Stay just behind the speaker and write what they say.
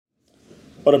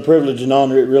What a privilege and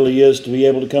honor it really is to be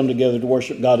able to come together to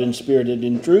worship God in spirit and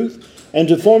in truth, and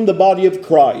to form the body of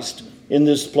Christ in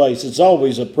this place. It's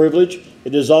always a privilege.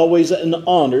 It is always an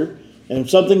honor, and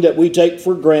something that we take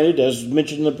for granted. As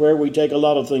mentioned in the prayer, we take a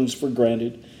lot of things for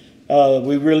granted.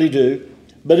 We really do.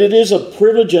 But it is a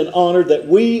privilege and honor that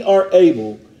we are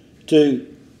able to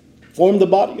form the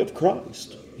body of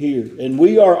Christ here. And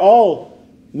we are all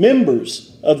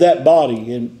members of that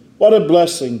body. And what a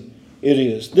blessing it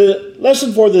is. The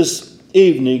lesson for this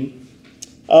evening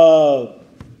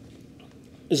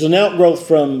is an outgrowth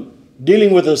from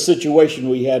dealing with a situation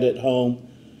we had at home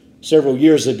several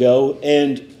years ago,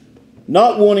 and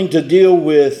not wanting to deal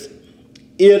with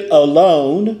it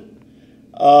alone,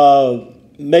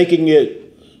 making it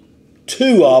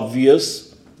too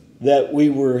obvious that we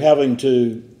were having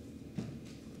to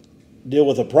deal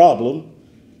with a problem.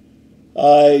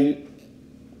 I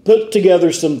put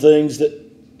together some things, that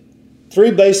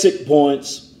 3 basic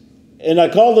points, and I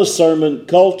call the sermon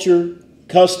Culture,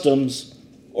 Customs,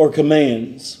 or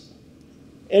Commands.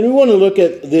 And we want to look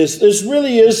at this. This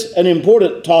really is an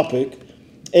important topic,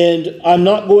 and I'm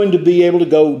not going to be able to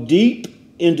go deep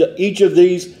into each of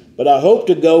these, but I hope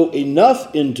to go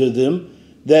enough into them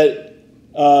that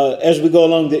as we go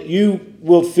along, that you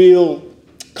will feel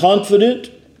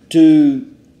confident to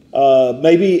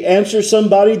maybe answer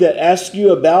somebody that asks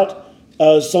you about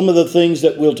some of the things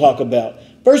that we'll talk about.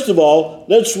 First of all,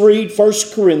 let's read 1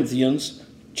 Corinthians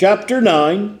chapter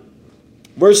 9,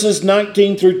 verses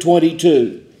 19 through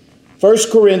 22. 1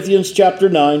 Corinthians chapter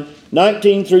 9,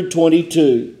 19 through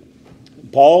 22.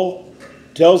 Paul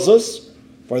tells us,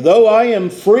 "For though I am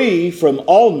free from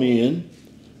all men,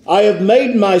 I have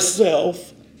made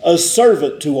myself a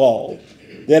servant to all,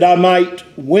 that I might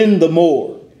win the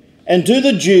more. And to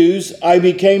the Jews I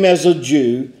became as a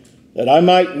Jew, that I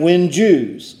might win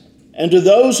Jews. And to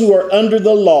those who are under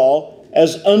the law,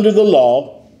 as under the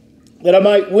law, that I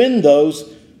might win those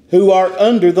who are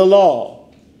under the law.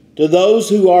 To those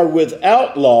who are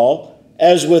without law,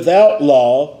 as without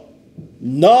law,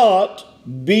 not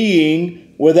being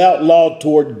without law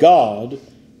toward God,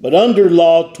 but under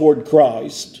law toward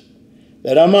Christ,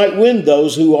 that I might win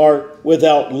those who are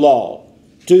without law.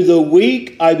 To the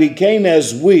weak I became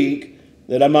as weak,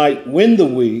 that I might win the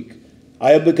weak.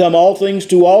 I have become all things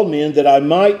to all men, that I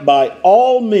might by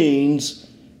all means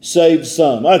save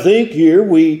some." I think here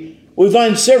we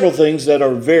find several things that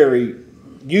are very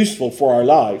useful for our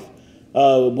life.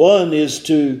 One is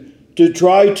to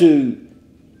try to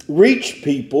reach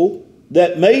people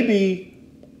that maybe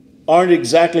aren't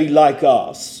exactly like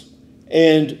us.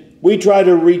 And we try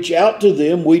to reach out to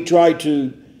them. We try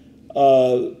to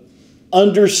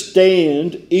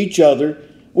understand each other.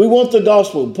 We want the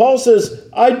gospel. Paul says,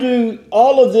 I do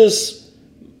all of this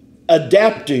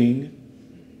adapting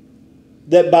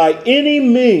that by any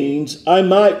means I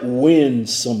might win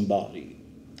somebody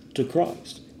to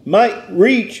Christ. Might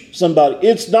reach somebody.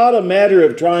 It's not a matter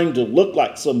of trying to look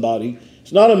like somebody.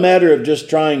 It's not a matter of just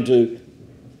trying to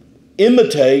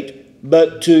imitate,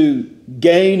 but to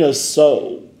gain a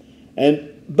soul.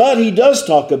 But he does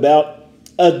talk about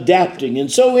adapting.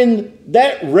 And so in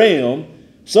that realm,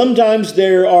 sometimes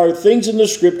there are things in the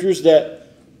scriptures that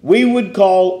we would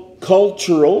call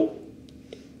cultural,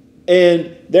 and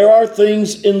there are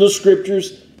things in the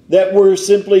scriptures that were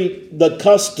simply the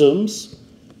customs,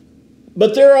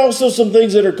 but there are also some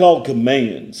things that are called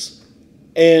commands.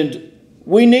 And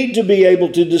we need to be able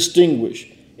to distinguish.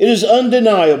 It is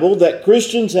undeniable that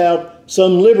Christians have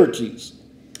some liberties.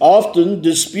 Often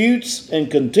disputes and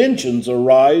contentions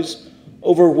arise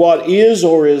over what is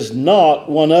or is not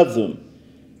one of them.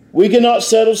 We cannot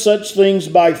settle such things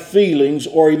by feelings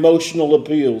or emotional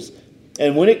appeals.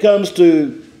 And when it comes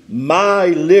to my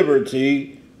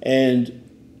liberty and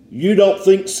you don't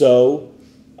think so,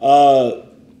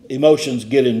 emotions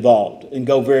get involved and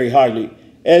go very highly,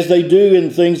 as they do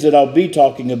in things that I'll be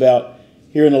talking about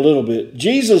here in a little bit.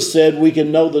 Jesus said we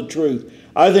can know the truth.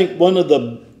 I think one of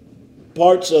the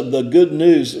parts of the good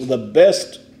news, the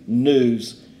best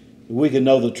news, we can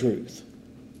know the truth.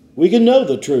 We can know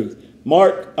the truth.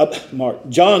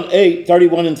 John 8,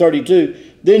 31 and 32.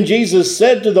 Then Jesus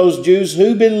said to those Jews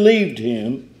who believed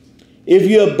him, "If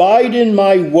you abide in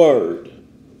my word,"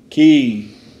 key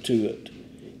to it,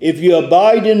 "if you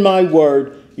abide in my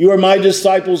word, you are my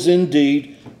disciples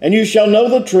indeed, and you shall know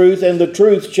the truth, and the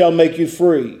truth shall make you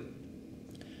free."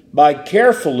 By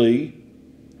carefully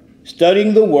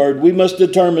studying the word, we must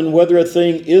determine whether a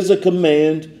thing is a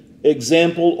command,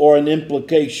 example, or an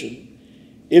implication.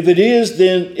 If it is,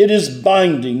 then it is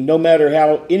binding, no matter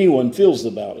how anyone feels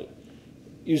about it.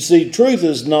 You see, truth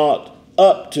is not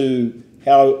up to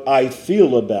how I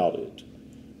feel about it.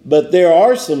 but there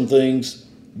are some things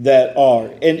that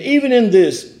are. And even in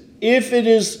this, if it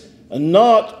is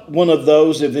not one of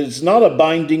those, if it's not a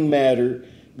binding matter,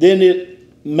 then it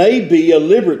may be a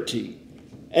liberty.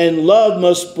 And love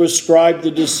must prescribe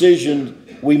the decision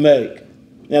we make.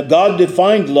 Now, God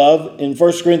defined love in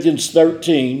 1 Corinthians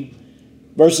 13,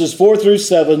 verses 4 through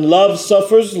 7. Love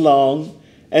suffers long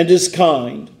and is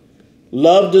kind.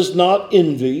 Love does not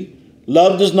envy.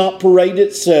 Love does not parade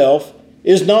itself,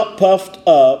 is not puffed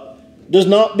up, does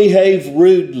not behave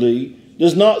rudely,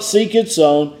 does not seek its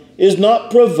own, is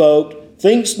not provoked,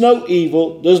 thinks no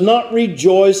evil, does not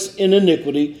rejoice in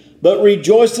iniquity, but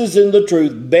rejoices in the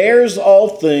truth, bears all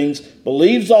things,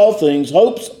 believes all things,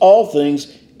 hopes all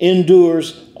things,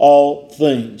 endures all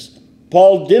things.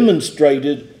 Paul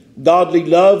demonstrated godly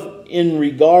love in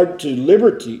regard to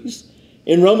liberties.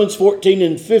 In Romans 14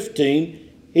 and 15,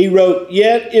 he wrote,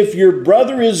 "Yet if your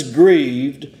brother is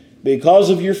grieved because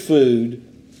of your food,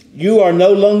 you are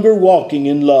no longer walking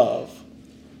in love.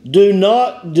 Do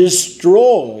not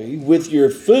destroy with your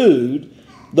food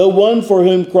the one for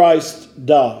whom Christ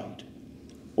died."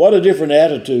 What a different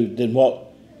attitude than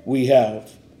what we have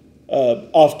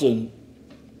often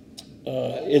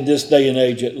in this day and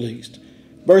age, at least.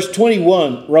 Verse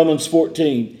 21, Romans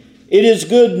 14. "It is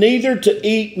good neither to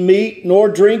eat meat nor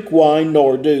drink wine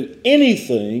nor do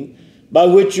anything by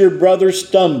which your brother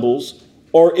stumbles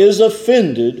or is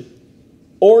offended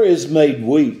or is made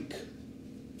weak."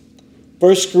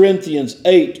 1 Corinthians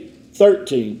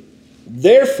 8:13.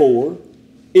 "Therefore,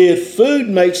 if food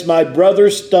makes my brother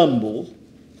stumble,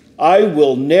 I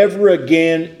will never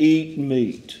again eat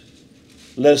meat,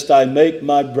 lest I make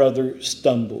my brother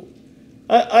stumble."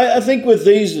 I think with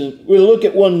these, we'll look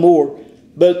at one more,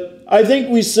 but I think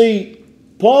we see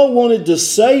Paul wanted to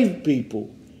save people.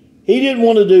 He didn't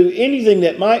want to do anything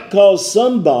that might cause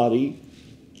somebody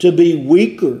to be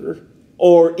weaker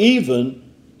or even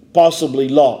possibly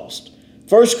lost.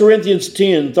 1 Corinthians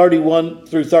 10:31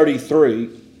 through 33.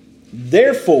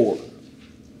 "Therefore,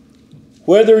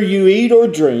 whether you eat or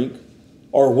drink,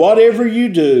 or whatever you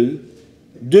do,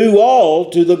 do all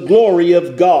to the glory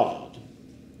of God.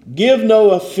 Give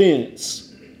no offense,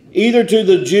 either to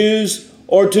the Jews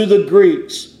or to the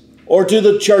Greeks, or to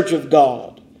the church of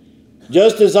God.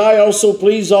 Just as I also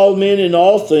please all men in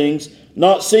all things,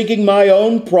 not seeking my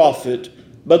own profit,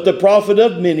 but the profit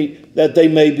of many, that they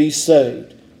may be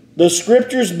saved." The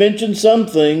scriptures mention some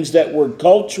things that were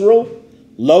cultural,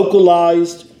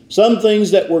 localized, some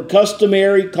things that were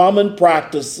customary, common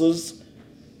practices,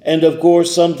 and of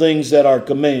course some things that are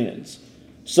commands.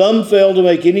 Some fail to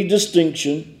make any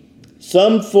distinction.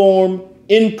 Some form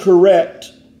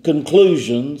incorrect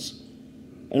conclusions.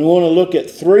 And we want to look at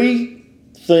three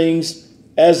things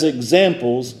as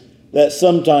examples that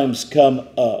sometimes come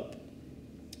up.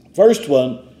 First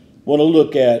one I want to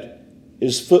look at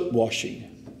is foot washing.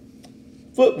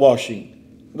 Foot washing.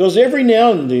 Because every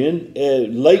now and then,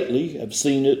 lately, I've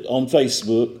seen it on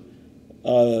Facebook,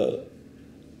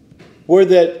 where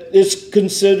that it's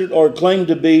considered or claimed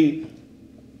to be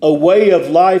a way of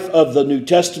life of the New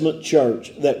Testament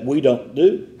church that we don't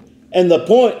do. And the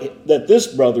point that this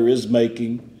brother is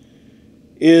making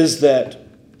is that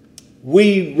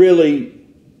we really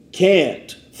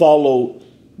can't follow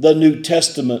the New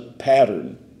Testament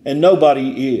pattern, and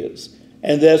nobody is.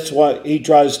 And that's why he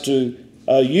tries to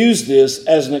use this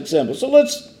as an example. So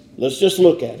let's just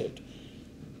look at it.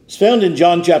 It's found in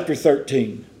John chapter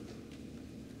 13.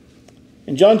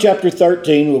 In John chapter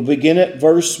 13, we'll begin at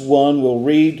verse 1. We'll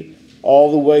read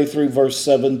all the way through verse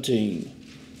 17.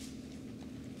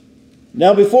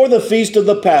 "Now before the feast of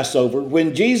the Passover,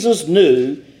 when Jesus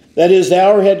knew that his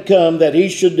hour had come that he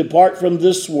should depart from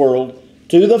this world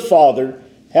to the Father,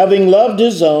 having loved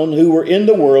his own who were in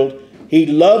the world, he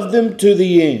loved them to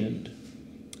the end.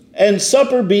 And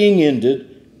supper being ended,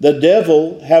 the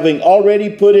devil, having already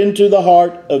put into the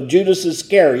heart of Judas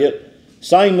Iscariot,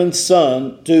 Simon's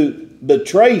son, to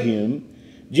betray him,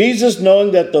 Jesus,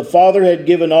 knowing that the Father had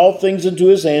given all things into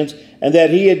his hands, and that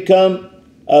he had come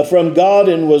from God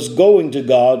and was going to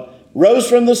God, rose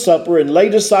from the supper and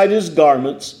laid aside his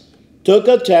garments, took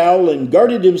a towel and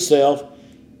girded himself.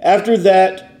 After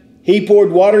that, he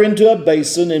poured water into a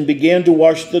basin and began to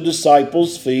wash the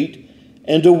disciples' feet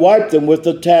and to wipe them with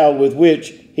the towel with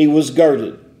which he was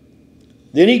girded.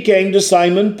 Then he came to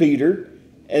Simon Peter,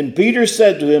 and Peter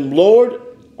said to him, Lord,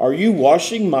 are you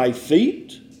washing my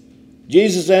feet?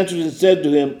 Jesus answered and said to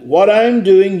him, What I am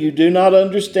doing you do not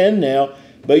understand now,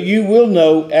 but you will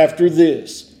know after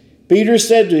this. Peter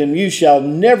said to him, You shall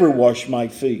never wash my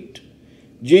feet.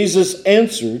 Jesus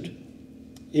answered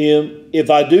him, If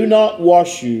I do not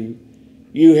wash you,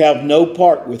 you have no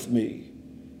part with me.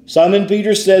 Simon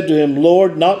Peter said to him,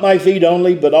 Lord, not my feet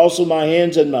only, but also my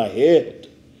hands and my head.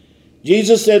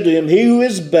 Jesus said to him, he who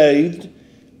is bathed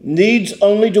needs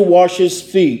only to wash his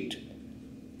feet,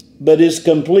 but is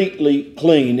completely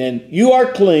clean. And you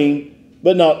are clean,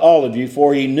 but not all of you,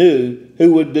 for he knew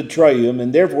who would betray him,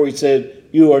 and therefore he said,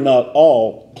 you are not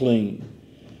all clean.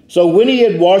 So when he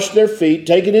had washed their feet,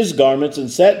 taken his garments,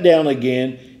 and sat down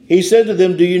again, he said to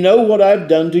them, do you know what I have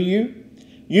done to you?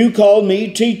 You call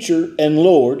me teacher and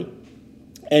Lord,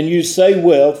 and you say,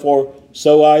 well, for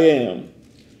so I am.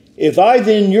 If I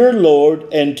then, your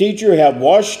Lord and teacher, have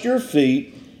washed your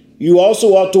feet, you also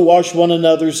ought to wash one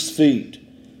another's feet.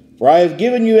 For I have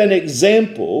given you an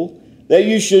example that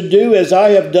you should do as I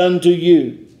have done to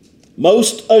you.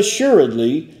 Most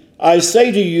assuredly, I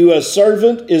say to you, a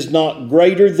servant is not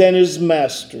greater than his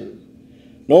master,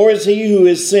 nor is he who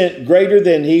is sent greater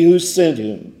than he who sent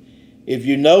him. If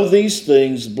you know these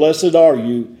things, blessed are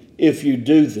you if you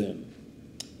do them.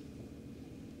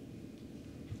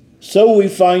 So we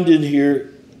find in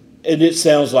here, and it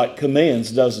sounds like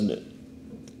commands, doesn't it?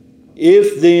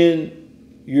 If then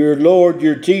your Lord,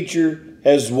 your teacher,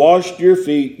 has washed your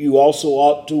feet, you also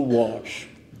ought to wash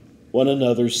one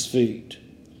another's feet.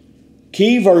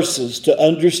 Key verses to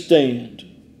understand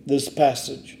this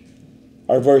passage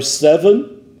are verse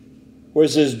 7, where it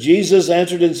says, Jesus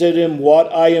answered and said to him,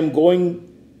 what I am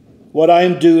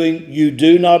doing, you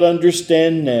do not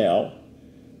understand now,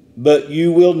 but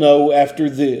you will know after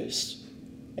this.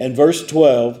 And verse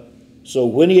 12, so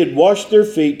when he had washed their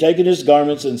feet, taken his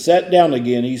garments, and sat down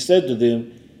again, he said to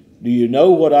them, do you know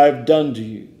what I have done to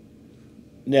you?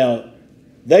 Now,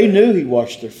 they knew he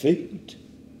washed their feet.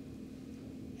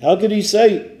 How could he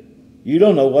say, you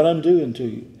don't know what I'm doing to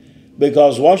you?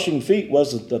 Because washing feet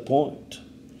wasn't the point.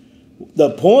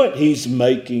 The point he's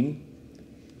making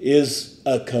is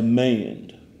a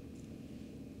command.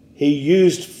 He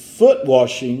used foot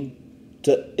washing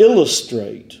to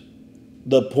illustrate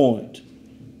the point.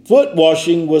 Foot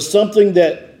washing was something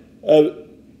that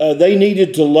they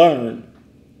needed to learn.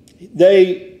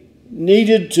 They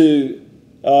needed to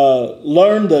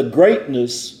learn the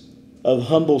greatness of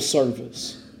humble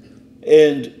service.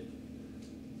 And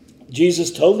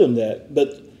Jesus told them that,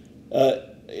 but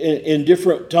at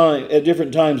different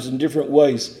times, in different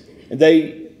ways. And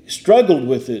they struggled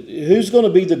with it. Who's going to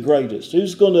be the greatest?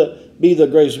 Who's going to be the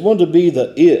greatest? We want to be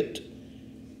the it.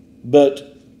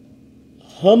 But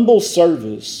humble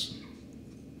service,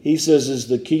 he says, is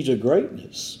the key to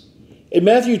greatness. In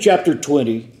Matthew chapter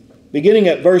 20, beginning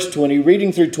at verse 20,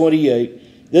 reading through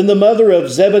 28, then the mother of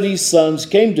Zebedee's sons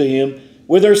came to him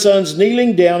with her sons,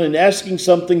 kneeling down and asking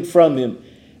something from him.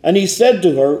 And he said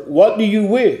to her, what do you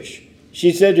wish?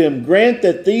 She said to him, grant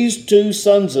that these two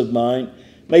sons of mine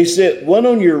may sit one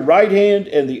on your right hand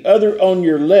and the other on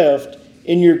your left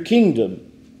in your kingdom.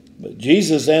 But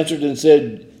Jesus answered and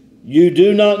said, you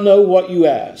do not know what you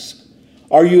ask.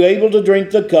 Are you able to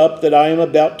drink the cup that I am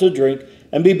about to drink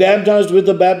and be baptized with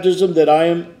the baptism that I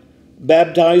am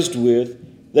baptized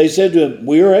with? They said to him,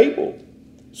 we are able.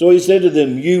 So he said to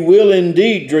them, you will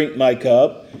indeed drink my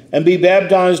cup and be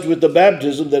baptized with the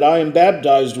baptism that I am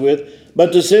baptized with,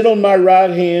 but to sit on my right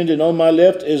hand and on my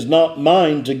left is not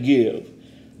mine to give,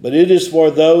 but it is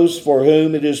for those for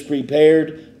whom it is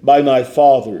prepared by my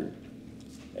Father.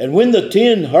 And when the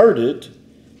 10 heard it,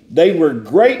 they were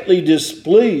greatly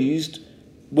displeased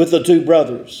with the two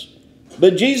brothers.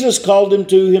 But Jesus called them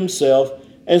to himself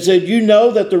and said, you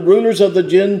know that the rulers of the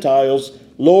Gentiles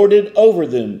lord it over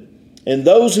them, and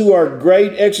those who are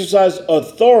great exercise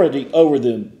authority over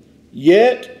them.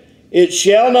 Yet it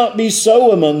shall not be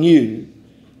so among you,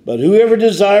 but whoever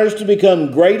desires to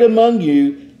become great among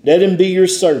you, let him be your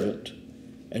servant.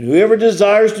 And whoever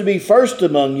desires to be first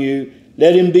among you,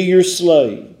 let him be your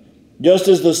slave. Just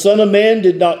as the Son of Man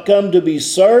did not come to be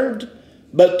served,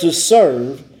 but to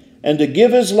serve, and to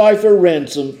give his life a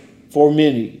ransom for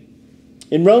many.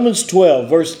 In Romans 12,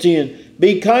 verse 10,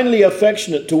 be kindly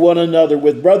affectionate to one another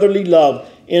with brotherly love,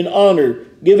 in honor,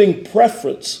 giving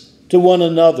preference to one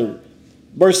another.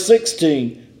 Verse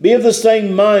 16, be of the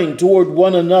same mind toward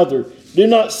one another. Do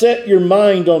not set your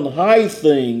mind on high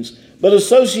things, but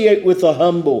associate with the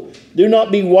humble. Do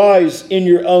not be wise in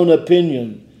your own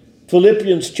opinion.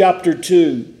 Philippians chapter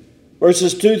 2,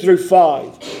 verses 2 through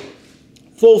 5.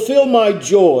 Fulfill my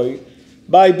joy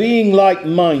by being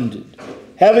like-minded,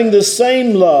 having the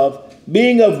same love,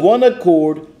 being of one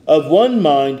accord, of one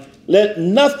mind. Let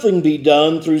nothing be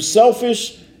done through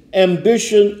selfish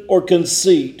ambition or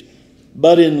conceit,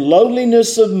 but in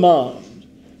lowliness of mind.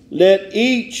 Let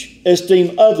each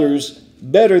esteem others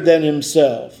better than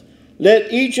himself.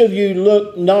 Let each of you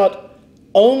look not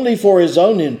only for his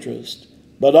own interest,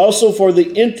 but also for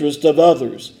the interest of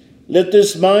others. Let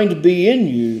this mind be in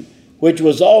you, which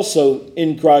was also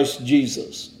in Christ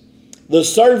Jesus. The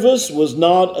service was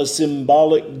not a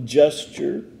symbolic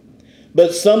gesture,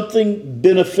 but something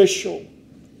beneficial.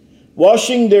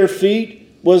 Washing their feet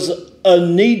was a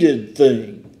needed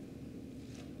thing.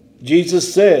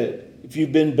 Jesus said, if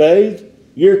you've been bathed,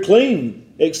 you're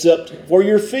clean, except for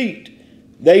your feet.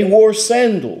 They wore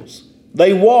sandals.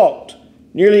 They walked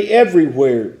nearly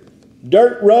everywhere.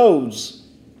 Dirt roads,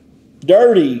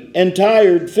 dirty and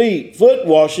tired feet. Foot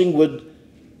washing would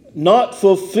not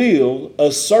fulfill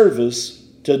a service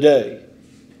today.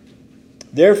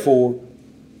 Therefore,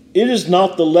 it is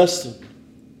not the lesson.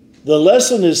 The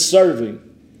lesson is serving.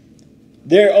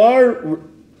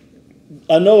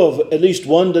 I know of at least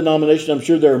one denomination, I'm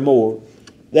sure there are more,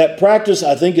 that practice,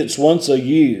 I think it's once a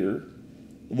year,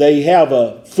 they have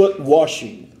a foot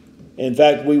washing. In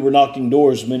fact, we were knocking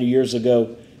doors many years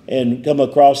ago and come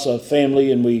across a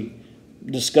family, and we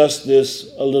discussed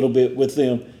this a little bit with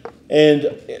them.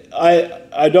 And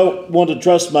I don't want to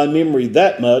trust my memory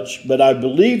that much, but I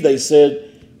believe they said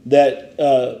that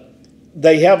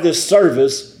they have this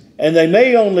service, and they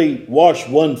may only wash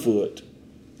one foot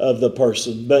of the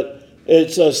person, but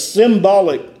it's a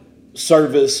symbolic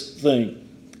service thing.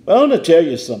 But I want to tell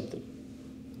you something.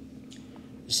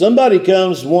 Somebody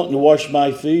comes wanting to wash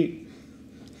my feet,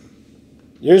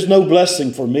 there's no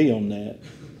blessing for me on that.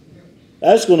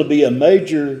 That's going to be a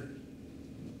major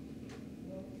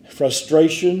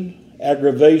frustration,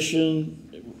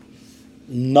 aggravation,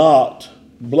 not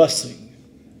blessing.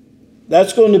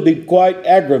 That's going to be quite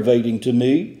aggravating to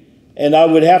me, and I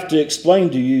would have to explain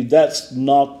to you that's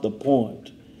not the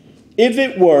point. If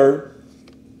it were,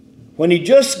 when he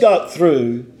just got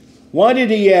through, why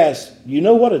did he ask, you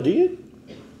know what I did?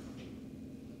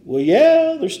 Well,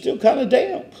 yeah, they're still kind of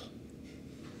damp.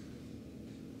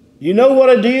 You know what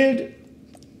I did?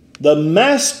 The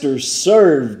master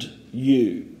served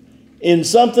you in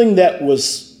something that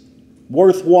was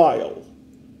worthwhile,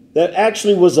 that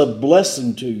actually was a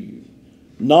blessing to you,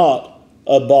 not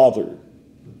a bother.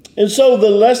 And so the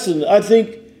lesson, I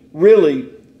think, really,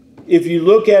 if you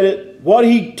look at it, what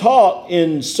he taught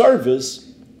in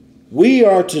service, we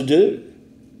are to do.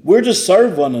 We're to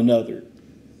serve one another,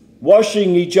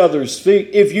 washing each other's feet.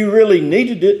 If you really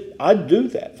needed it, I'd do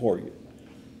that for you.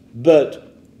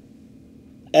 But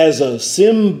as a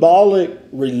symbolic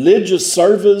religious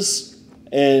service,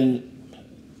 and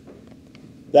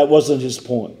that wasn't his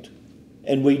point.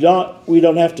 And we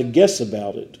don't have to guess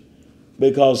about it,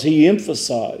 because he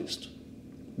emphasized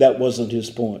that wasn't his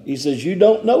point. He says, you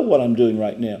don't know what I'm doing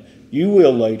right now. You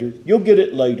will later. You'll get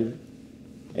it later.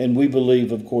 And we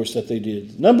believe, of course, that they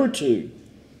did. Number 2,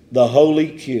 the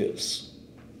holy kiss.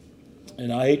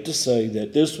 And I hate to say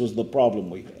that this was the problem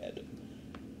we had.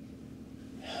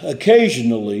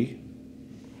 Occasionally,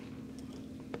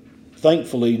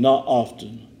 thankfully not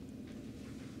often,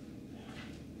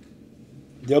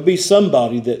 there'll be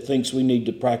somebody that thinks we need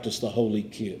to practice the holy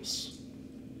kiss.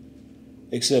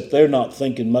 Except they're not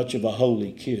thinking much of a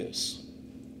holy kiss.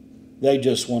 They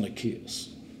just want to kiss.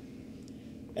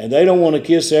 And they don't want to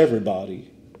kiss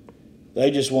everybody. They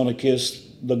just want to kiss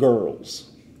the girls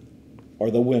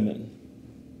or the women.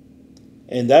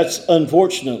 And that's,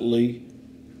 unfortunately,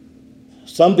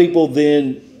 some people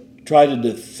then try to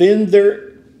defend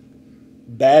their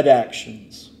bad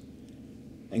actions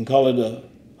and call it a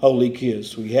holy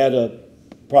kiss. We had a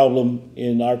problem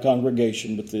in our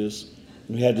congregation with this.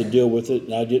 We had to deal with it,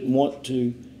 and I didn't want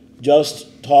to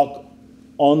just talk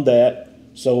on that,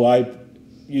 so I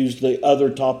used the other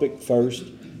topic first,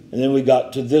 and then we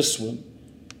got to this one.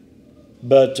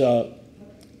 But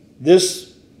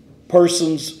this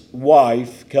person's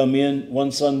wife come in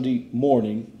one Sunday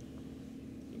morning,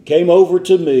 came over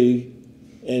to me,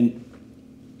 and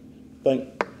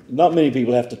not many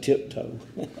people have to tiptoe.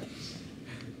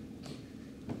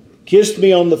 Kissed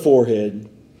me on the forehead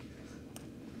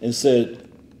and said,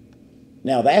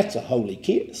 now that's a holy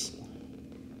kiss.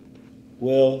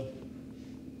 Well,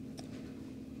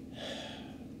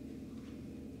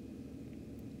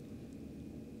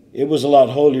 it was a lot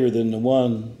holier than the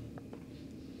one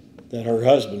that her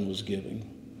husband was giving.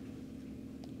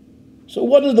 So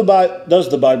what does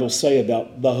the Bible say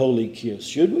about the holy kiss?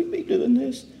 Should we be doing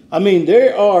this? I mean,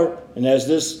 there are, and as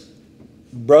this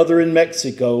brother in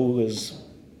Mexico has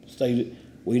stated,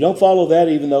 we don't follow that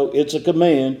even though it's a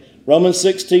command. Romans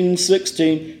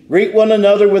 16:16, greet one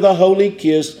another with a holy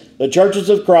kiss. The churches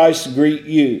of Christ greet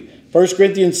you. 1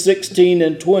 Corinthians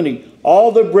 16:20,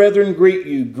 all the brethren greet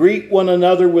you. Greet one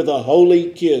another with a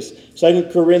holy kiss. 2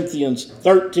 Corinthians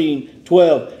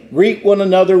 13:12, greet one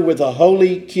another with a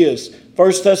holy kiss.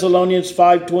 1 Thessalonians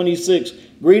 5:26,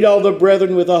 greet all the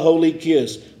brethren with a holy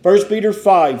kiss. 1 Peter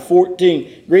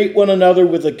 5:14, greet one another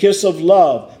with a kiss of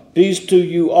love. Peace to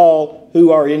you all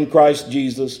who are in Christ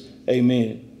Jesus.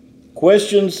 Amen.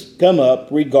 Questions come up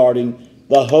regarding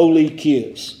the holy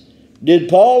kiss. Did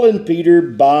Paul and Peter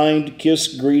bind kiss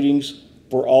greetings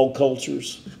for all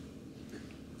cultures?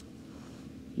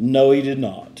 No, he did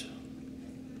not.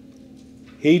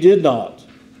 He did not.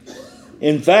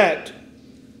 In fact,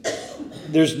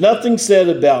 there's nothing said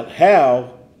about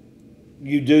how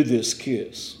you do this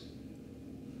kiss.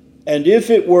 And if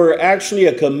it were actually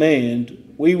a command,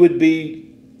 we would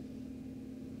be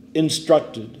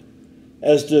instructed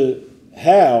as to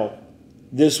how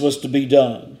this was to be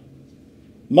done.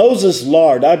 Moses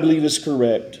Lard, I believe, is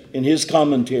correct in his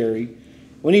commentary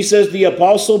when he says the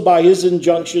apostle, by his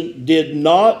injunction, did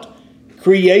not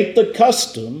create the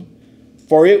custom,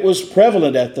 for it was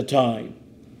prevalent at the time.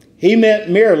 He meant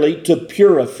merely to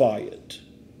purify it.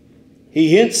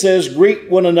 He hence says, greet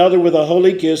one another with a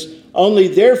holy kiss. Only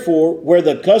therefore, where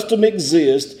the custom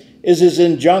exists, is his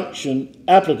injunction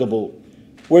applicable.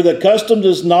 Where the custom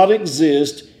does not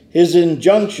exist, his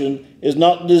injunction is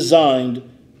not designed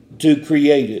to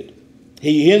create it.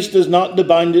 He hence does not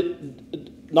bind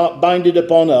it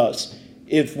upon us.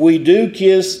 If we do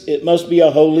kiss, it must be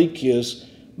a holy kiss,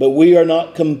 but we are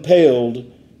not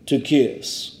compelled to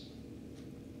kiss.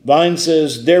 Vine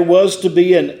says, there was to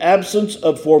be an absence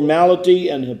of formality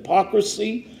and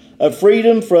hypocrisy, a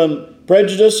freedom from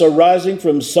prejudice arising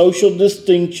from social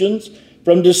distinctions,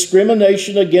 from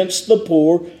discrimination against the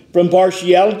poor, from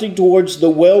partiality towards the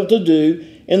well-to-do.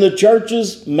 In the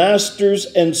churches, masters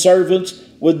and servants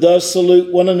would thus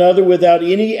salute one another without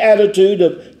any attitude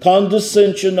of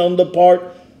condescension on the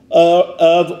part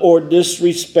of or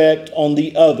disrespect on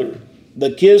the other.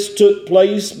 The kiss took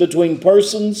place between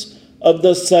persons of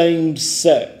the same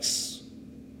sex.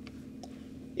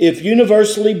 If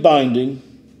universally binding,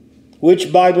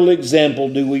 which Bible example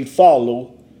do we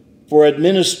follow for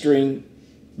administering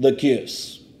the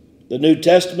kiss? The New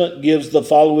Testament gives the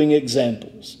following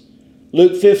examples.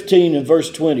 Luke 15 and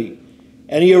verse 20.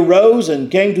 And he arose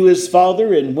and came to his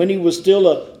father, and when he was still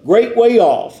a great way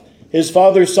off, his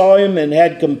father saw him and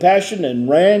had compassion and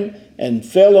ran and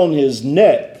fell on his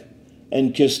neck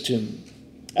and kissed him.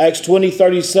 Acts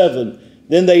 20:37.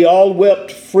 Then they all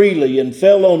wept freely and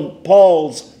fell on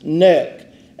Paul's neck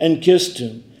and kissed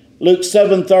him. Luke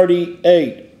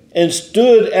 7:38. And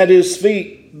stood at his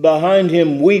feet behind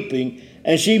him weeping,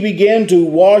 and she began to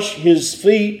wash his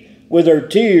feet with her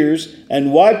tears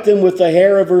and wiped them with the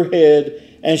hair of her head,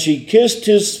 and she kissed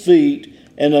his feet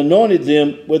and anointed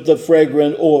them with the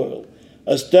fragrant oil.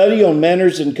 A study on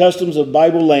manners and customs of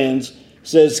Bible lands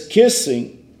says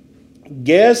kissing.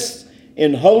 Guests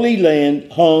in Holy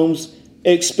Land homes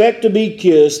expect to be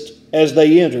kissed as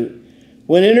they enter.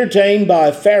 When entertained by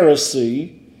a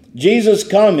Pharisee, Jesus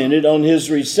commented on his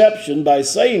reception by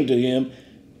saying to him,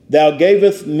 "Thou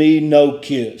gavest me no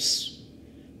kiss."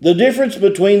 The difference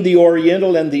between the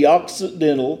Oriental and the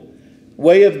Occidental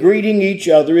way of greeting each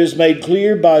other is made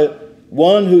clear by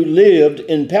one who lived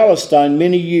in Palestine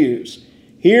many years.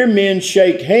 Here men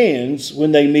shake hands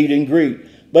when they meet and greet.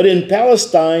 But in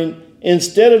Palestine,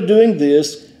 instead of doing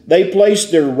this, they place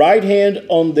their right hand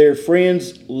on their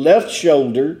friend's left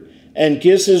shoulder and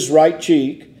kiss his right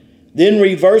cheek. Then,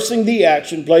 reversing the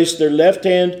action, place their left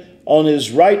hand on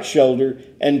his right shoulder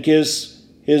and kiss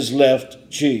his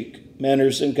left cheek.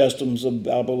 Manners and Customs of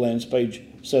Bible Lands, page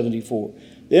 74.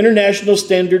 The International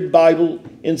Standard Bible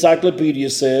Encyclopedia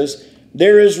says,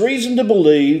 there is reason to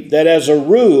believe that as a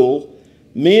rule,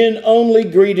 men only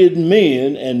greeted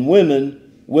men and women,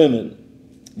 women.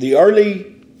 The early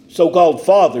so-called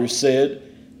fathers said,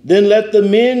 then let the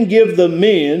men give the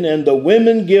men and the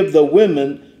women give the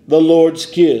women the Lord's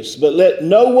kiss. But let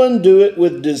no one do it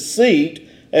with deceit,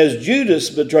 as Judas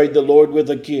betrayed the Lord with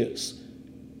a kiss.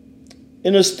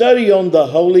 In a study on the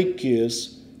holy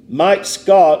kiss, Mike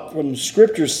Scott from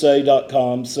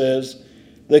ScriptureSay.com says,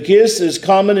 the kiss is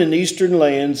common in Eastern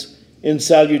lands in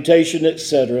salutation,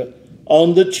 etc.,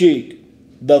 on the cheek,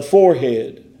 the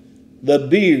forehead, the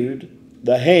beard,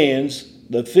 the hands,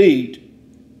 the feet,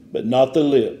 but not the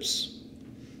lips.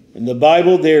 In the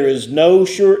Bible, there is no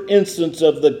sure instance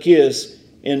of the kiss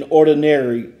in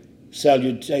ordinary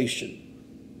salutation.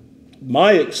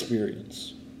 My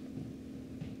experience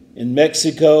in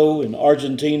Mexico, in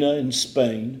Argentina, and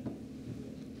Spain,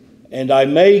 and I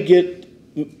may get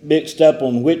mixed up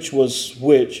on which was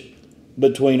which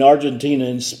between Argentina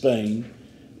and Spain,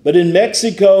 but in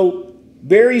Mexico,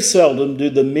 very seldom do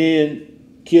the men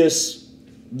kiss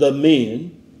the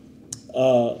men.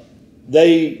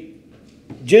 They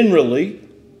generally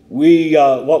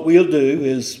what we'll do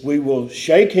is we will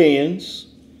shake hands,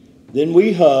 then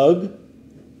we hug,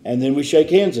 and then we shake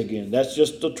hands again. That's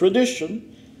just a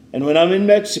tradition. And when I'm in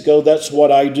Mexico, that's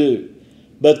what I do.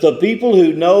 But the people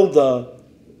who know the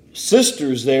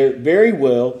sisters there very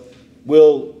well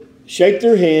will shake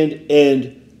their hand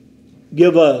and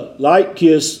give a light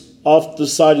kiss off the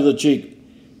side of the cheek.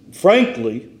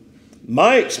 Frankly,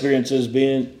 my experience has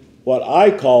been what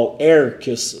I call air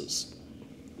kisses.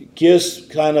 You kiss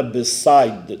kind of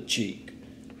beside the cheek.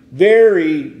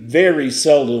 Very, very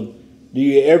seldom do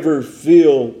you ever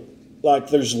feel like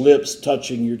there's lips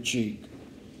touching your cheek.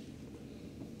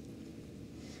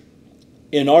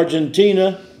 In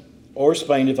Argentina or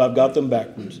Spain, if I've got them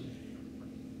backwards,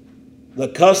 the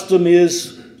custom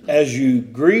is as you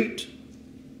greet,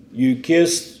 you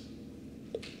kiss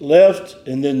left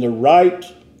and then the right,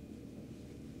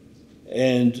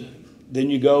 and then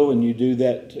you go and you do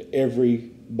that to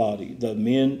everybody, the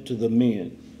men to the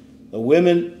men. The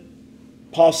women,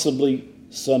 possibly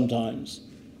sometimes.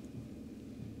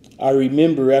 I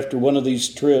remember after one of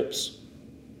these trips,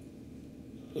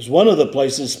 it was one of the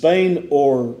places, Spain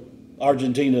or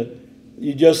Argentina,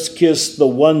 you just kiss the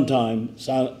one time,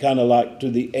 kind of like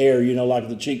to the air, like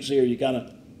the cheeks here, you kind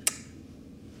of,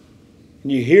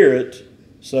 you hear it,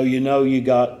 so you know you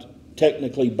got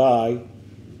technically by,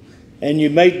 and you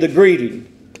made the greeting.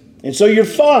 And so you're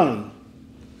fine.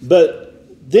 But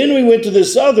then we went to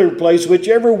this other place,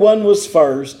 whichever one was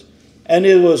first, and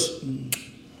it was,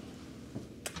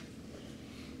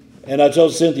 and I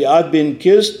told Cynthia, I've been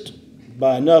kissed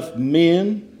by enough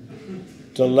men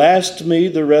to last me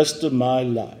the rest of my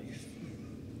life.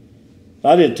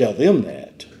 I didn't tell them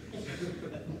that.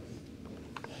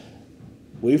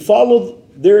 We followed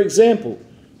their example.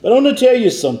 But I want to tell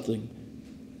you something.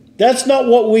 That's not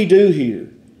what we do here.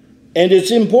 And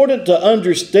it's important to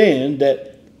understand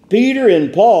that Peter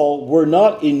and Paul were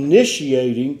not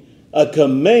initiating a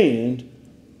command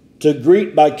to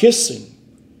greet by kissing.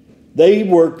 They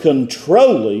were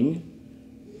controlling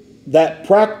that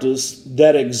practice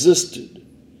that existed.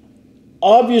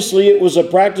 Obviously, it was a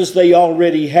practice they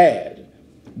already had,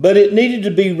 but it needed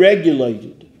to be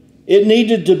regulated. It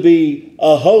needed to be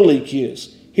a holy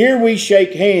kiss. Here we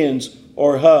shake hands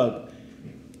or hug.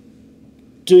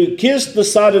 To kiss the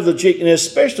side of the cheek, and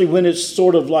especially when it's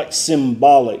sort of like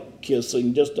symbolic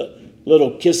kissing, just a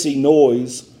little kissy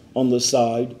noise on the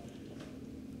side,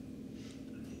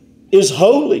 is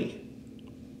holy.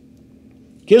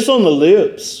 Kiss on the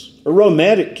lips, a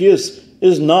romantic kiss,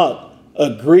 is not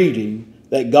a greeting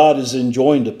that God has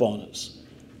enjoined upon us.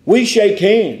 We shake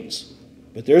hands,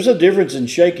 but there's a difference in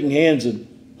shaking hands and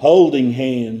holding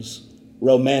hands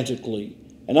romantically.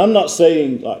 And I'm not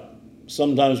saying like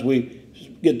sometimes we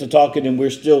get to talking and we're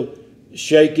still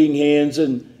shaking hands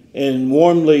and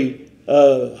warmly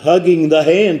hugging the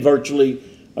hand virtually.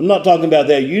 I'm not talking about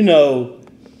that.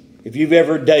 If you've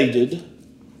ever dated,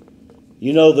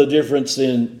 you know the difference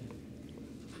in,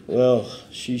 well,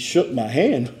 she shook my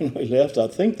hand when we left. I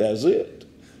think that's it.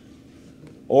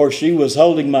 Or she was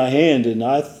holding my hand and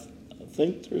I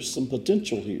think there's some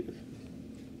potential here.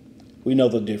 We know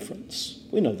the difference.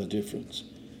 We know the difference.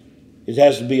 It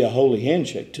has to be a holy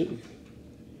handshake too.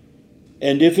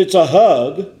 And if it's a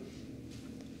hug,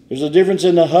 there's a difference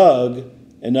in a hug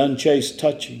and unchaste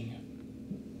touching.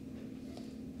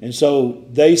 And so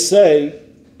they say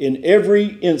in every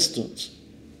instance,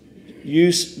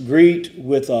 you greet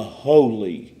with a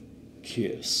holy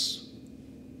kiss.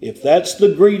 If that's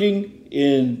the greeting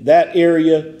in that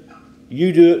area,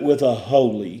 you do it with a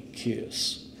holy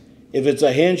kiss. If it's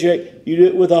a handshake, you do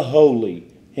it with a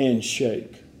holy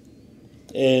handshake.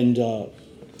 And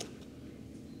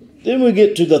then we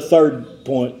get to the third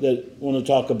point that I want to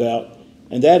talk about,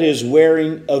 and that is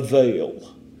wearing a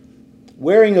veil.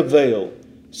 Wearing a veil.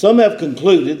 Some have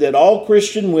concluded that all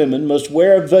Christian women must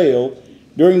wear a veil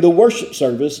during the worship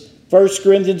service, 1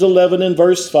 Corinthians 11 and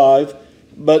verse 5.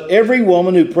 But every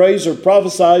woman who prays or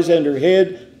prophesies and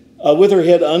with her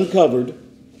head uncovered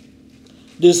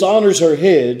dishonors her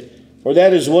head, for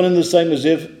that is one and the same as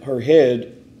if her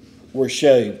head were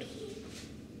shaved.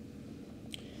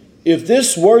 If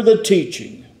this were the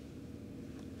teaching,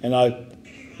 and I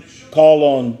call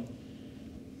on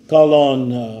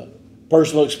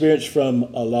personal experience from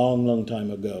a long, long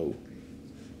time ago.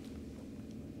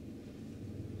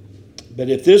 But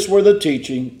if this were the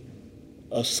teaching,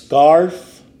 a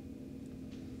scarf,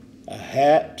 a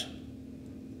hat,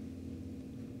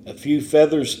 a few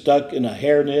feathers stuck in a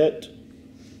hairnet,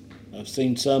 I've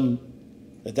seen some,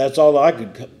 but that's all I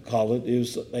could call it.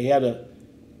 They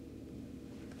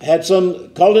had some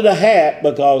called it a hat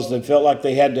because they felt like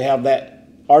they had to have that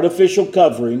artificial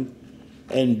covering.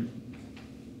 and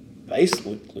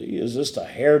basically is just a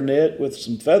hairnet with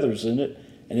some feathers in it,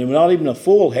 and it's not even a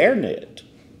full hairnet.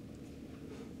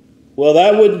 Well,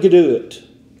 that wouldn't do it.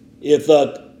 If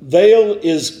a veil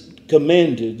is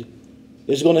commended,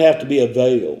 it's going to have to be a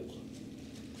veil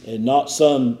and not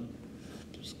some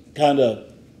kind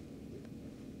of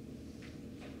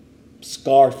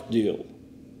scarf deal.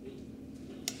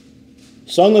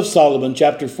 Song of Solomon,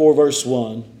 chapter 4, verse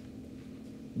 1.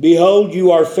 Behold,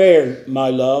 you are fair, my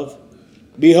love.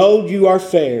 Behold, you are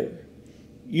fair.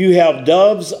 You have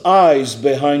dove's eyes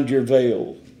behind your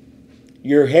veil.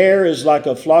 Your hair is like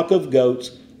a flock of goats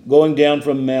going down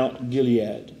from Mount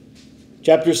Gilead.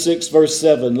 Chapter 6, verse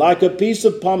 7. Like a piece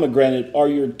of pomegranate are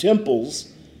your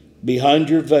temples behind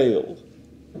your veil.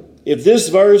 If this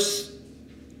verse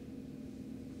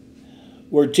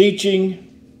were teaching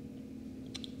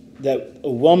that a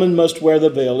woman must wear the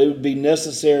veil, it would be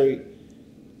necessary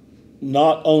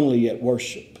not only at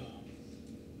worship,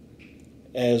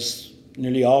 as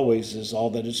nearly always is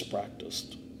all that is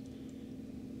practiced.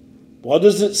 What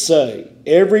does it say?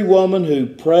 Every woman who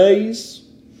prays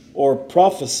or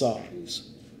prophesies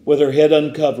with her head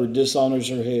uncovered dishonors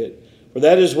her head, for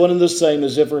that is one and the same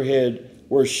as if her head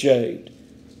were shaved.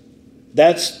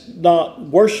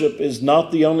 Worship is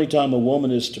not the only time a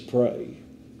woman is to pray.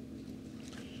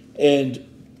 And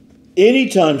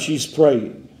anytime she's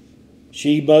praying,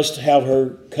 she must have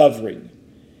her covering.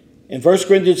 In 1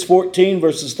 Corinthians 14,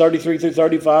 verses 33 through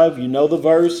 35, you know the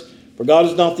verse. For God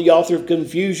is not the author of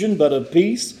confusion, but of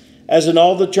peace, as in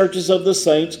all the churches of the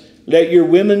saints. Let your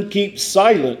women keep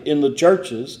silent in the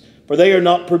churches, for they are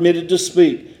not permitted to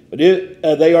speak, but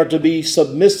they are to be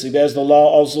submissive, as the law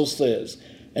also says.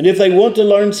 And if they want to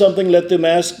learn something, let them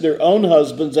ask their own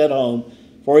husbands at home,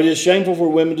 for it is shameful for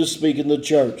women to speak in the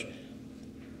church.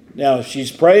 Now, if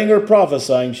she's praying or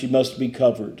prophesying, she must be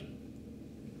covered.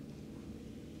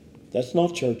 That's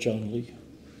not church only.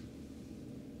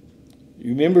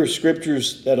 You remember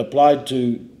scriptures that applied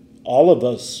to all of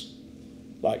us,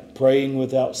 like praying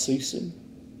without ceasing?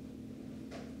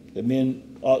 The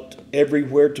men ought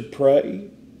everywhere to pray.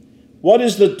 What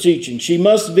is the teaching? She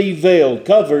must be veiled,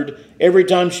 covered every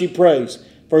time she prays.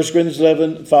 1 Corinthians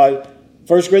 11, 5.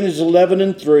 1 Corinthians 11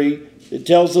 and 3, it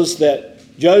tells us that,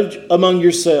 judge among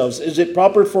yourselves, is it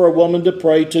proper for a woman to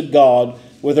pray to God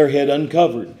with her head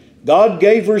uncovered? God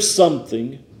gave her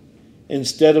something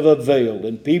instead of a veil.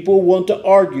 And people want to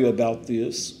argue about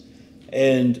this.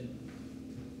 And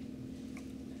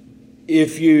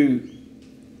maybe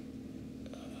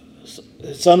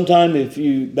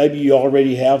you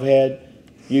already have had,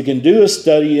 you can do a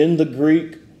study in the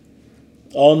Greek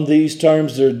on these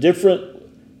terms. There are different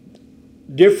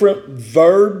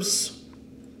verbs.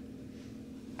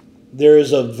 There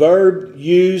is a verb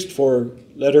used for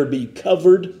let her be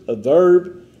covered, a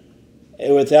verb,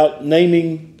 without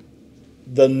naming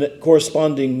the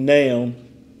corresponding noun,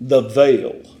 the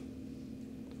veil.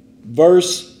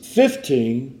 Verse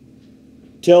 15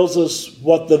 tells us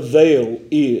what the veil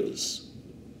is.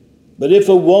 But if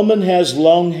a woman has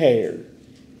long hair,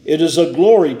 it is a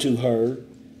glory to her,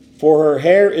 for her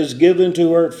hair is given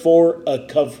to her for a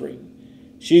covering.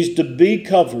 She's to be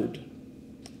covered,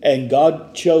 and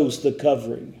God chose the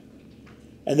covering.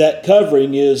 And that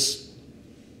covering is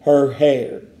her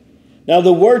hair. Now,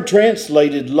 the word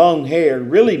translated long hair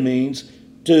really means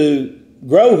to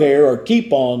grow hair or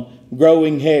keep on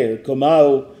growing hair.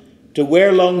 Komao, to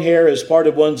wear long hair as part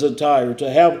of one's attire, to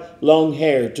have long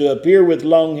hair, to appear with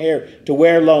long hair, to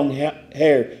wear long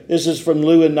hair. This is from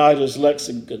Louw-Nida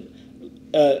lexicon.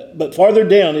 But farther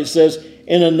down it says,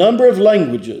 in a number of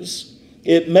languages,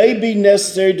 it may be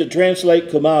necessary to translate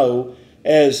komao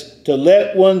as to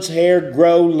let one's hair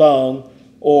grow long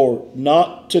or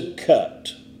not to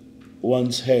cut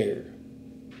one's hair.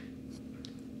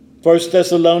 1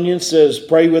 Thessalonians says,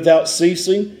 pray without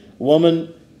ceasing. A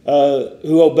woman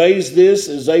who obeys this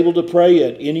is able to pray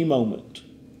at any moment.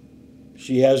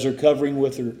 She has her covering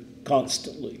with her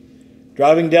constantly.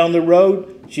 Driving down the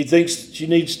road, she thinks she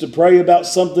needs to pray about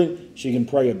something, she can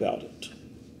pray about it.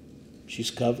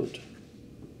 She's covered.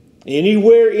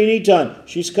 Anywhere, anytime,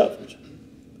 she's covered.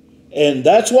 And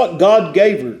that's what God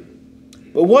gave her.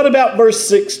 But what about verse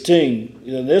 16?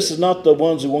 This is not the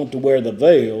ones who want to wear the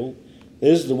veil.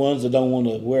 This is the ones that don't want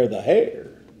to wear the hair.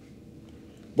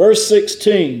 Verse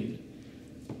 16.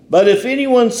 But if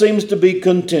anyone seems to be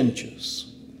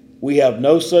contentious, we have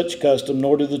no such custom,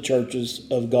 nor do the churches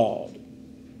of God.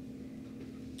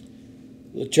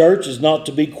 The church is not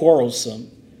to be quarrelsome.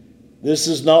 This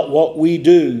is not what we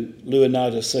do,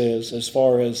 Louw-Nida says, as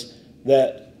far as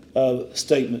that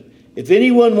statement. If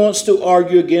anyone wants to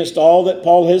argue against all that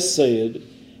Paul has said,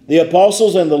 The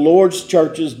apostles and the Lord's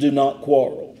churches do not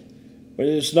quarrel.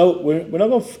 We're not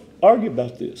going to argue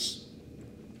about this.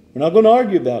 We're not going to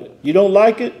argue about it. You don't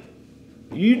like it?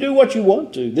 You do what you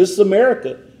want to. This is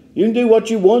America. You can do what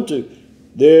you want to.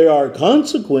 There are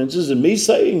consequences, and me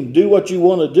saying do what you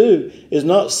want to do is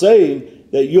not saying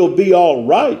that you'll be all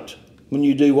right when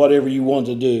you do whatever you want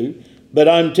to do. But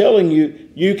I'm telling you,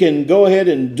 you can go ahead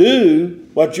and do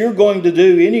what you're going to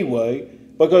do anyway,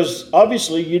 because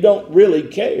obviously you don't really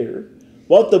care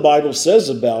what the Bible says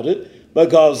about it,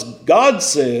 because God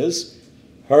says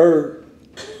her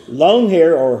long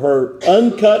hair or her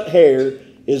uncut hair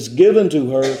is given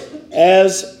to her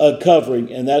as a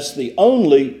covering, and that's the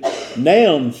only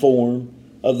noun form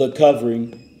of the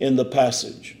covering in the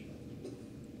passage.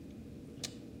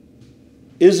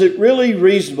 Is it really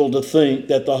reasonable to think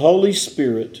that the Holy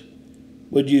Spirit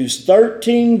would use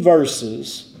 13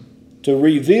 verses to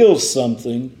reveal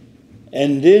something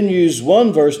and then use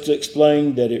one verse to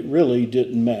explain that it really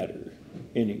didn't matter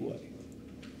anyway?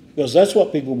 Because that's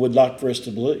what people would like for us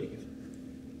to believe.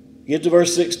 Get to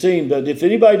verse 16, but if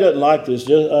anybody doesn't like this,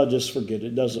 just forget it.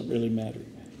 It doesn't really matter.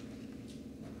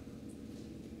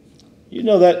 You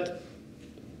know, that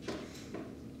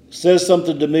says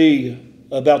something to me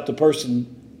about the person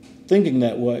thinking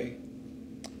that way.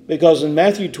 Because in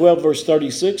Matthew 12, verse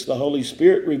 36, the Holy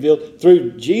Spirit revealed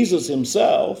through Jesus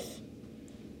himself,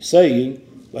 saying,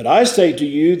 "But I say to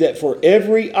you that for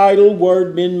every idle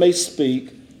word men may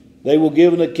speak, they will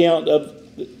give an account of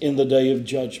in the day of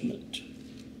judgment."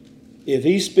 If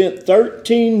he spent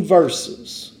 13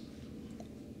 verses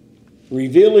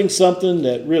revealing something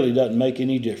that really doesn't make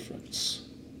any difference,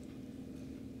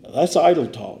 that's idle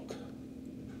talk.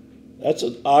 That's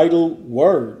idle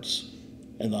words.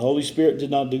 And the Holy Spirit did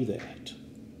not do that.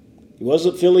 He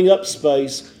wasn't filling up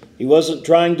space. He wasn't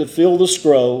trying to fill the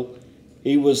scroll.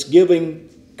 He was giving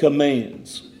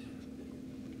commands.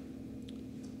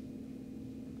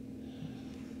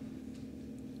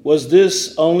 Was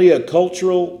this only a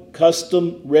cultural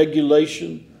custom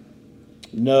regulation?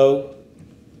 No,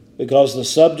 because the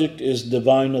subject is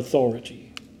divine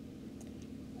authority.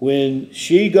 When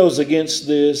she goes against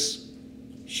this,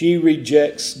 she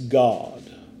rejects God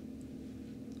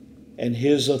and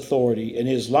his authority and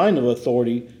his line of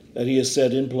authority that he has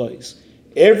set in place.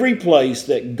 Every place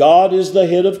that God is the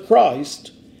head of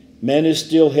Christ, man is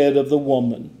still head of the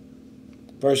woman.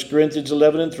 1 Corinthians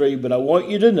 11:3, but I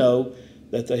want you to know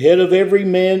that the head of every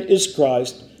man is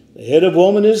Christ, the head of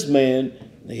woman is man,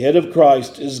 the head of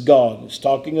Christ is God. It's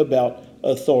talking about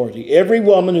authority. Every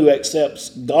woman who accepts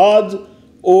God's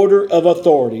order of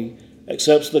authority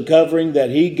accepts the covering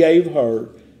that he gave her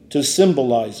to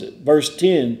symbolize it. Verse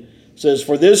 10 says,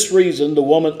 "For this reason the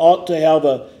woman ought to have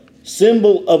a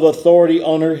symbol of authority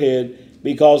on her head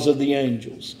because of the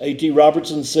angels." A.T.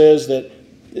 Robertson says that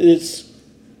it's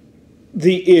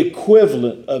the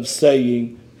equivalent of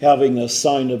saying having a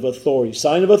sign of authority.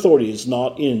 Sign of authority is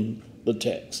not in the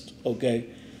text, okay?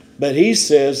 But he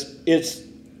says it's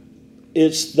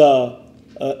the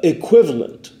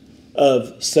equivalent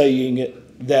of saying it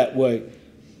that way.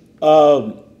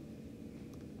 For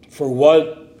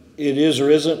what it is or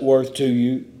isn't worth to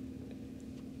you,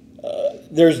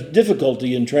 there's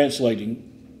difficulty in translating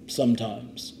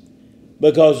sometimes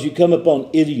because you come upon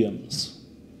idioms.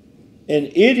 And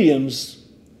idioms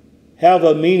have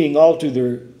a meaning all to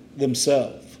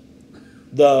themselves.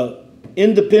 The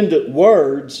independent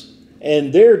words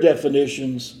and their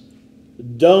definitions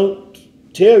don't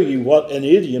tell you what an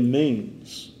idiom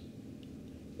means.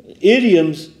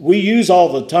 Idioms we use all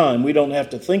the time. We don't have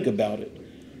to think about it.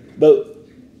 But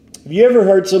have you ever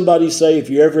heard somebody say, if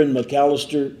you're ever in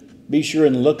McAllister, be sure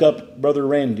and look up Brother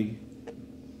Randy?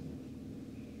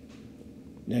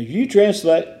 Now, if you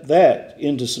translate that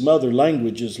into some other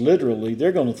languages, literally,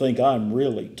 they're going to think I'm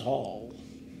really tall.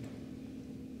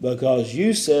 Because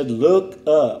you said, look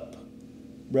up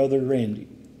Brother Randy.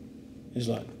 He's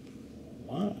like,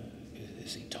 why?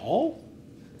 Is he tall?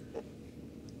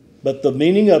 But the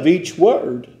meaning of each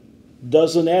word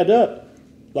doesn't add up.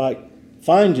 Like,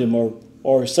 find him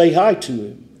or say hi to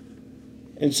him.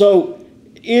 And so,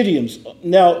 idioms.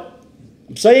 Now,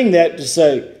 I'm saying that to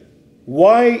say,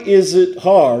 why is it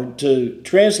hard to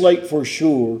translate for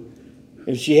sure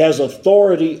if she has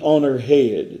authority on her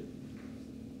head?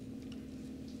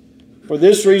 For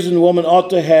this reason, the woman ought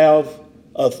to have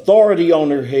authority on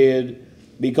her head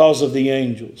because of the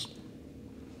angels.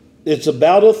 It's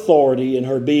about authority and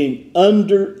her being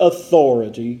under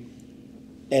authority.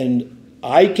 And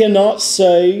I cannot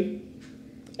say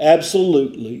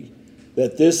absolutely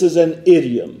that this is an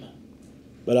idiom.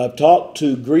 But I've talked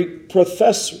to Greek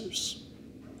professors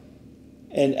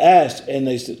and asked, and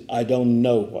they said, I don't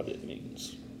know what it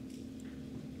means.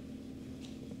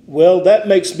 Well, that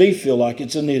makes me feel like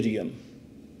it's an idiom,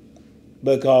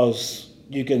 because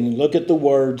you can look at the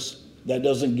words, that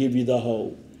doesn't give you the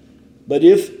whole. But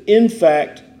if, in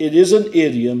fact, it is an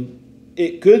idiom,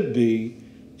 it could be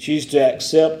she's to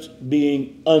accept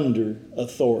being under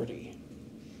authority,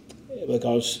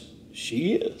 because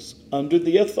she is under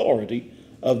the authority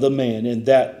of the man, and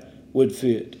that would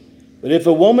fit. But if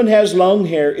a woman has long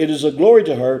hair, it is a glory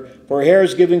to her, for her hair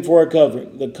is given for a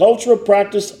covering. The cultural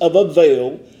practice of a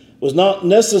veil was not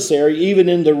necessary even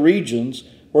in the regions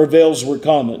where veils were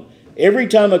common. Every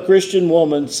time a Christian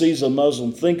woman sees a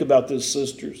Muslim, think about this,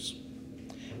 sisters.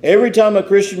 Every time a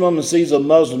Christian woman sees a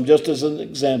Muslim, just as an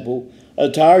example,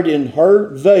 attired in her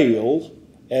veil,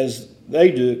 as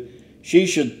they do, she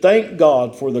should thank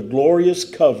God for the glorious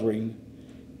covering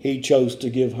He chose to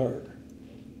give her.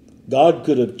 God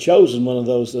could have chosen one of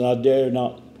those, and I dare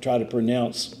not try to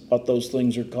pronounce what those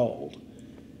things are called.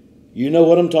 You know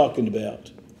what I'm talking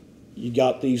about. You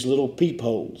got these little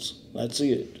peepholes. That's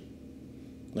it.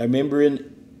 I remember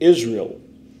in Israel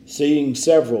seeing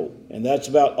several, and that's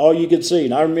about all you could see.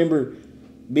 And I remember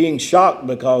being shocked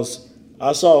because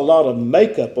I saw a lot of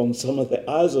makeup on some of the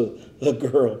eyes of the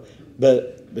girl,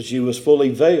 but she was fully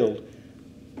veiled.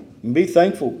 And be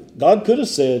thankful. God could have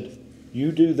said,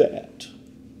 you do that.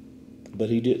 But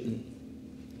He didn't.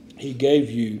 He gave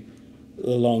you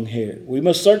the long hair. We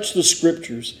must search the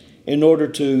Scriptures in order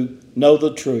to know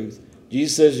the truth.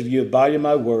 Jesus says, if you abide in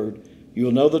my word, you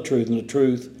will know the truth, and the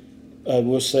truth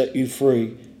will set you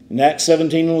free. In Acts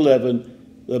 17:11,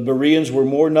 the Bereans were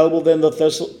more noble than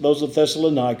those of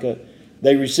Thessalonica.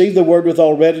 They received the word with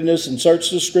all readiness and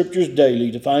searched the Scriptures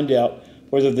daily to find out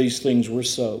whether these things were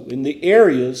so. In the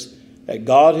areas that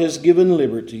God has given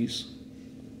liberties,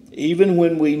 even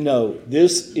when we know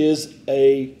this is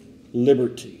a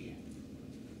liberty,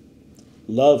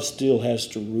 love still has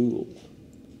to rule.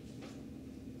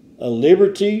 A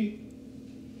liberty,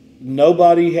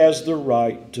 nobody has the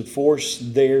right to force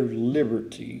their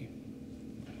liberty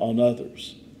on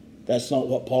others. That's not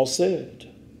what Paul said.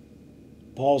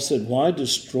 Paul said, why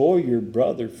destroy your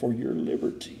brother for your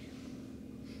liberty?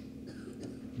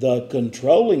 The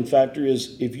controlling factor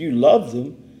is if you love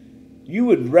them, you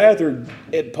would rather,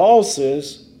 Paul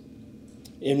says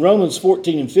in Romans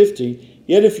 14:15,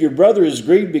 yet if your brother is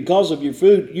grieved because of your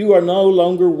food, you are no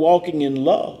longer walking in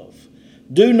love.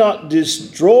 Do not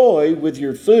destroy with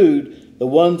your food the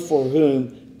one for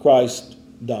whom Christ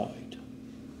died.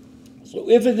 So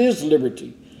if it is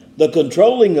liberty, the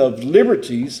controlling of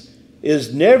liberties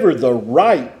is never the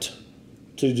right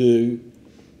to do,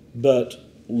 but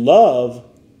love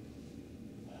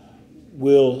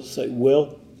will say,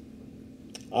 well,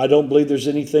 I don't believe there's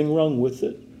anything wrong with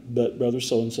it, but brother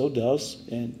so-and-so does,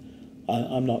 and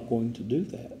I'm not going to do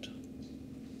that.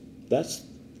 That's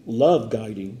love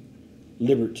guiding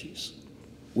liberties.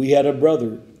 We had a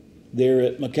brother there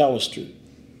at McAllister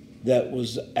that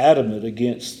was adamant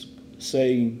against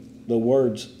saying the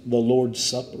words, the Lord's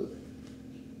Supper.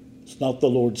 It's not the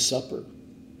Lord's Supper.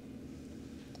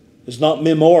 It's not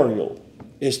memorial.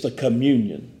 It's the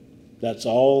communion. That's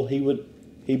all he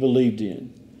believed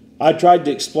in. I tried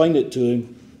to explain it to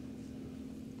him.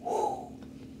 Whew.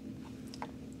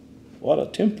 What a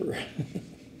temper.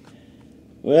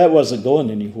 Well, that wasn't going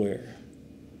anywhere.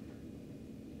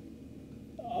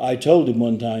 I told him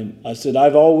one time, I said,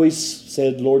 I've always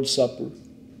said Lord's Supper,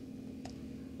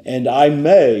 and I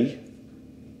may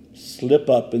slip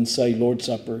up and say Lord's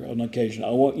Supper on occasion.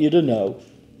 I want you to know,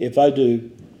 if I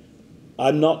do,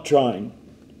 I'm not trying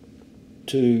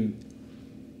to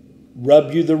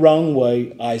rub you the wrong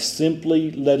way. I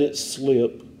simply let it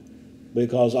slip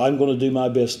because I'm going to do my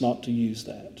best not to use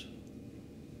that.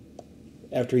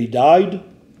 After he died,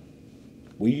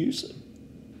 we use it.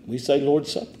 We say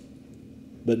Lord's Supper.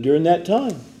 But during that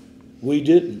time, we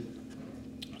didn't.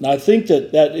 And I think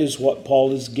that is what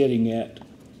Paul is getting at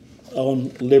on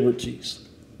liberties.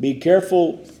 Be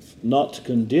careful not to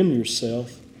condemn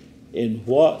yourself in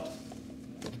what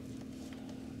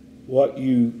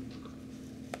you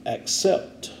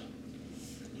accept,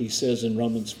 he says in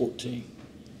Romans 14.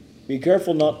 Be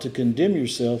careful not to condemn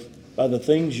yourself by the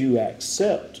things you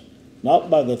accept, not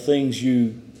by the things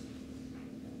you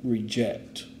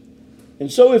reject.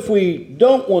 And so if we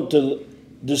don't want to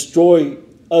destroy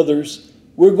others,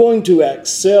 we're going to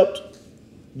accept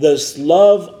this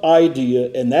love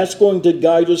idea, and that's going to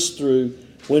guide us through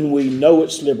when we know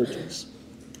its liberties.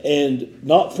 And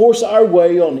not force our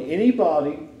way on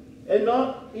anybody, and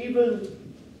not even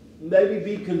maybe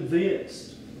be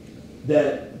convinced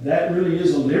that really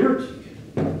is a liberty.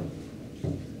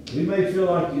 We may feel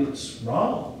like it's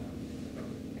wrong.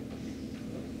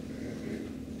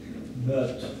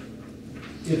 But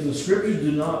if the scriptures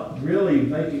do not really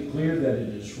make it clear that it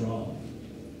is wrong,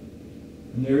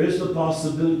 and there is the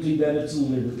possibility that it's a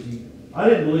liberty, I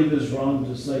didn't believe it was wrong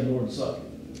to say Lord's Supper,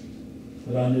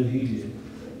 but I knew he did.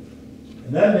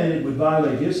 And that meant it would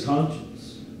violate his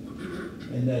conscience,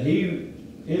 and that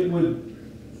it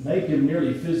would make him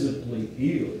nearly physically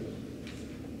ill.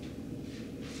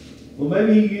 Well,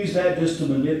 maybe he used that just to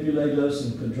manipulate us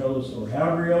and control us, or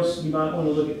however else you might want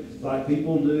to look at it, like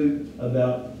people do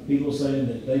about people saying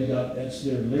that that's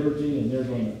their liberty and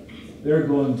they're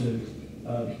going to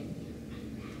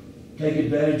take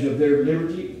advantage of their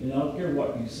liberty. And I don't care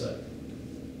what you say.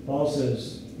 Paul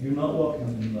says, you're not walking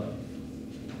in love.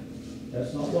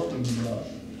 That's not walking in love.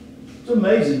 It's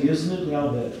amazing, isn't it, how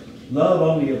that love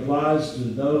only applies to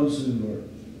those who are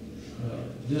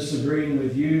disagreeing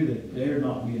with you, that they're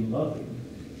not being loving.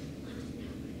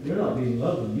 They're not being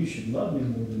loving. You should love me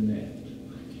more than that.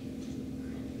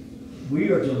 We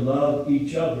are to love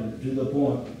each other to the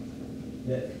point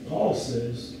that Paul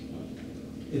says,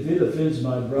 if it offends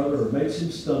my brother or makes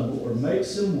him stumble or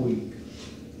makes him weak,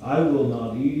 I will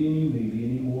not eat any meat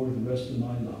anymore the rest of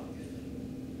my life.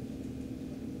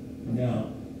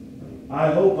 Now,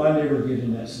 I hope I never get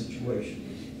in that situation.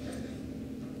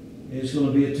 It's going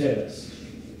to be a test.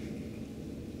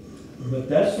 But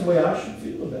that's the way I should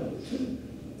feel about it too.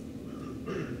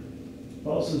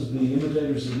 Paul says, be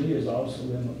imitators of me as I also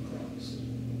am of Christ.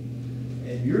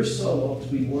 And your soul ought to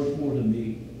be worth more to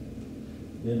me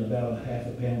than about a half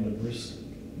a pound of brisket.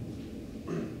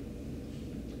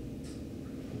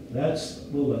 That's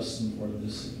the lesson for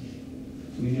this.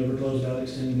 We never closed out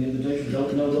extending the invitation.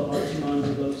 Don't know the hearts and minds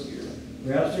of those here.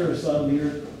 Perhaps there are some here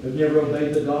who have never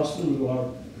obeyed the gospel, who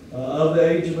are of the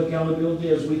age of accountability,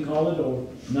 as we call it, or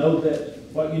know that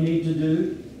what you need to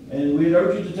do. And we'd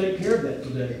urge you to take care of that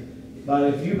today.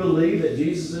 But if you believe that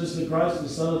Jesus is the Christ, the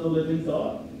Son of the living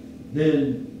God,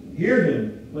 then hear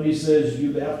him when he says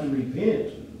you have to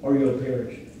repent or you'll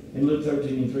perish. In Luke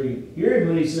 13:3, hear him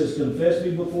when he says, confess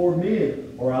me before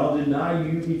men, or I'll deny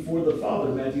you before the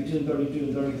Father. Matthew 10:32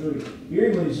 and 33. Hear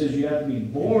him when he says you have to be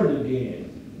born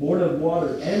again, born of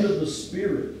water and of the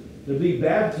Spirit, to be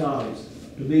baptized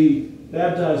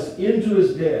into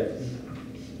his death,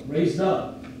 raised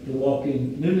up to walk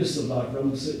in newness of life.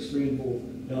 Romans 6:3 and 4,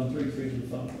 John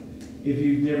 3:3-5. If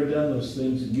you've never done those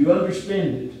things and you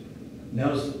understand it,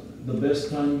 now's the best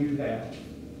time you have.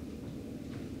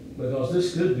 Because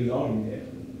this could be all you have.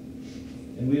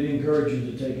 And we'd encourage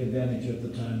you to take advantage of the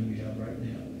time you have right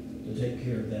now to take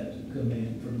care of that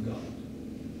command from God.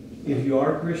 If you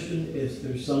are a Christian, if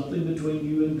there's something between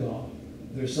you and God,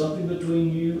 there's something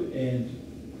between you and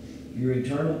your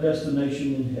eternal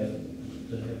destination in heaven,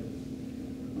 to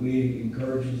heaven, we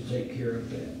encourage you to take care of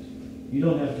that. You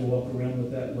don't have to walk around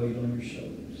with that weight on your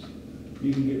shoulders.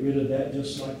 You can get rid of that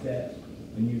just like that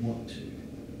when you want to.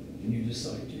 And you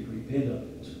decide to repent of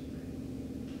it.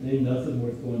 There ain't nothing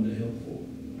worth going to hell for.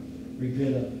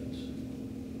 Repent of it.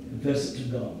 Confess it to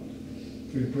God.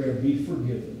 Through prayer, be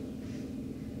forgiven.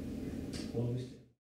 While we stand.